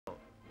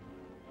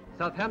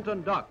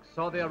Southampton docks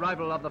saw the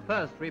arrival of the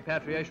first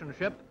repatriation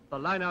ship, the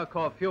liner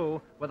CORFU,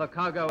 with a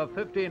cargo of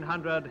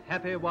 1,500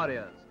 happy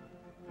warriors.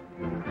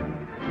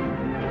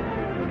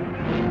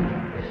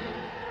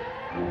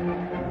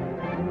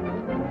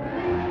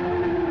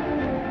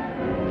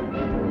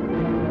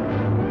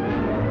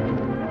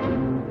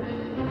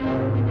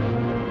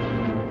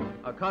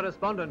 A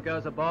correspondent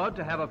goes aboard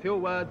to have a few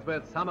words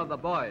with some of the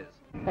boys.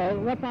 Oh,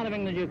 what part of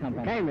England do you come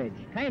from? Cambridge.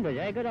 Cambridge,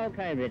 eh? Good old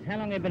Cambridge. How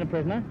long have you been a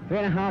prisoner?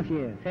 3.5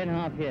 years.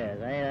 3.5 years.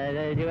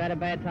 Did you had a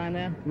bad time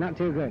there? Not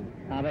too good.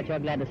 I bet you're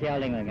glad to see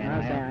old England again.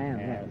 I'll say I am,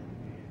 yes.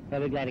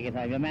 Well, we're glad to get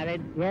home. You're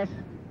married? Yes.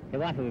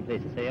 Your wife will be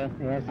pleased to see you?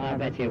 Yes. I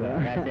bet you will.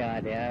 That's the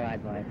idea. All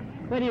right, boy.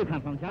 Where do you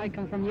come from, Charlie? I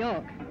come from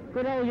York.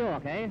 Good old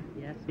York, eh?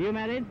 Yes. Are you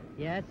married?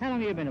 Yes. How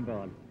long have you been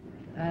abroad?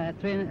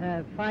 5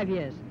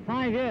 years.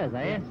 5 years,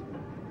 eh? Yes.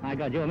 My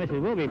God, your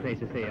missus will be pleased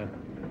to see you.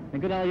 The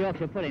good old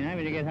Yorkshire pudding, eh,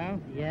 when you get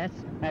home? Yes.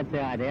 That's the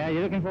idea. Are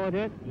you looking forward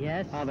to it?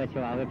 Yes. I'll bet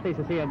you are. We're pleased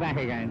to see you back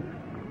again.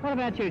 What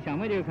about you,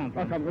 Chum? Where do you come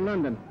from? I come from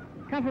London.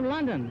 Come from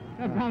London?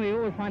 Oh, Tommy, you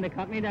always find a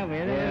cockney, don't we?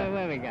 Yeah.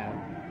 Where we go.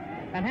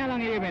 And how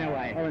long have you been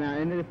away? Oh,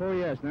 now, nearly 4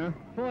 years now.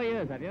 4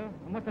 years, have you?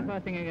 And what's the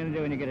first thing you're going to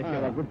do when you get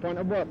ashore? A good point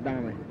of work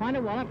down there. Find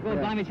a wallet? Good,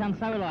 Yeah. blimey, Chum,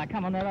 so will I.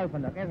 Come on, they're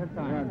open, look. Here's the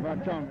time.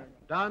 Right, Tom.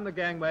 Down the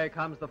gangway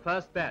comes the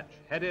first batch,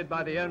 headed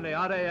by the only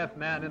RAF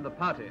man in the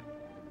party.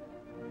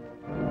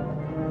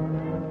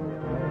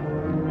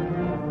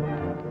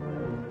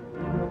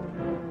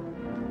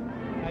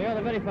 You're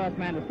the very first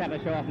man to step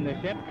ashore from this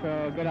ship,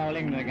 so good old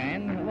England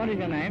again. What is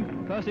your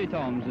name? Percy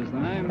Toms is the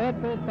name.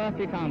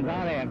 Percy Toms,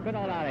 RAF. Good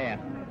old RAF.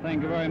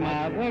 Thank you very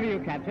much. Where were you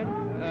captured?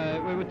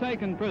 We were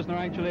taken prisoner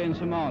actually in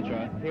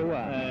Sumatra. You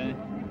were?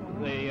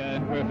 We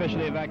were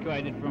officially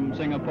evacuated from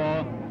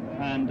Singapore,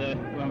 and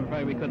well, I'm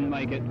afraid we couldn't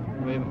make it.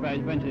 We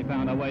eventually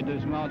found our way to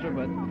Sumatra,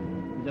 but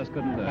we just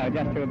couldn't do it. Oh,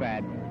 just too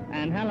bad.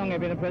 And how long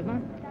have you been a prisoner?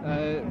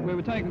 We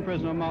were taken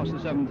prisoner on March the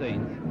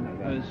 17th.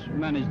 I was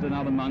managed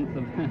another month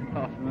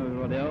apart from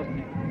everybody else.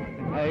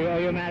 Are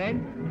you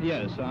married?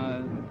 Yes,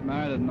 I'm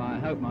married, and I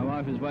hope my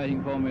wife is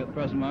waiting for me at the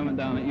present moment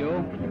down at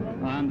Yule.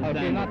 I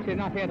understand. Oh, she's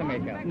not here to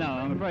meet you? No,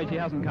 I'm afraid she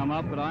hasn't come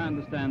up, but I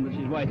understand that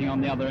she's waiting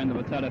on the other end of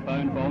a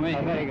telephone for me.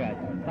 Oh, very good.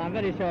 So I'm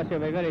very sure she'll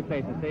be very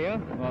pleased to see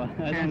you. Well,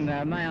 and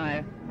may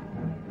I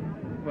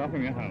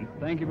welcome you home?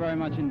 Thank you very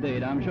much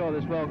indeed. I'm sure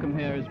this welcome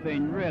here has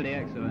been really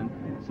excellent.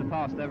 It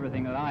surpassed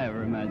everything that I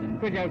ever imagined.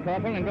 Good old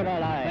Corporal and good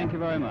old I. Thank you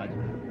very much.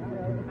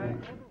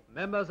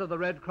 Members of the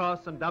Red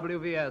Cross and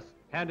WWII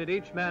handed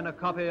each man a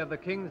copy of the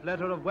King's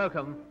letter of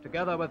welcome,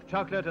 together with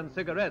chocolate and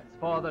cigarettes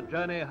for the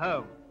journey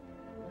home.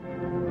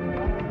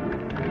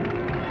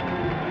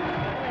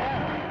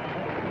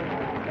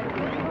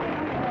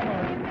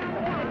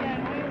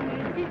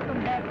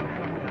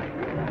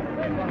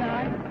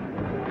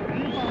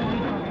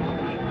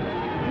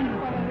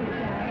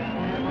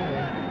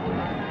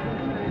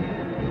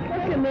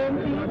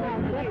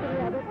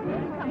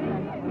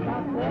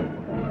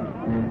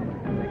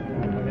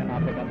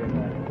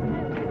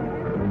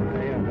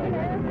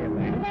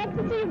 Glad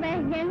to see you back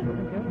again.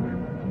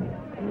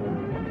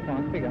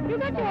 You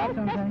got yours,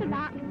 that's the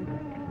lot.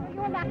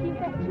 You're lucky you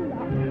got 2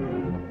 lots.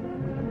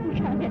 You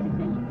can't get to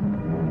see.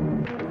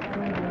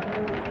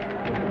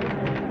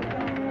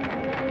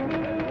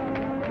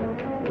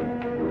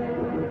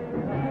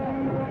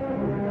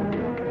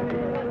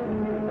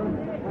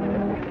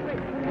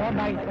 Well,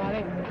 thanks,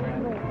 Charlie.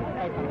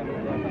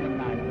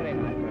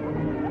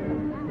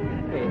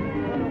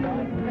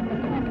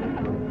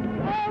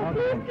 Oh,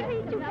 pleased to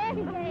meet you back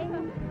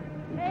again.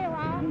 Very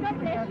well. God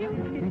bless you.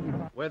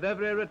 With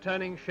every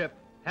returning ship,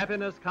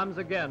 happiness comes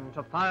again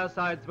to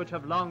firesides which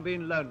have long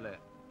been lonely.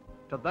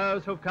 To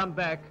those who've come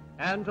back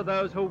and to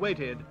those who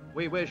waited,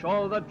 we wish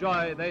all the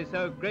joy they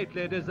so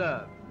greatly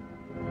deserve.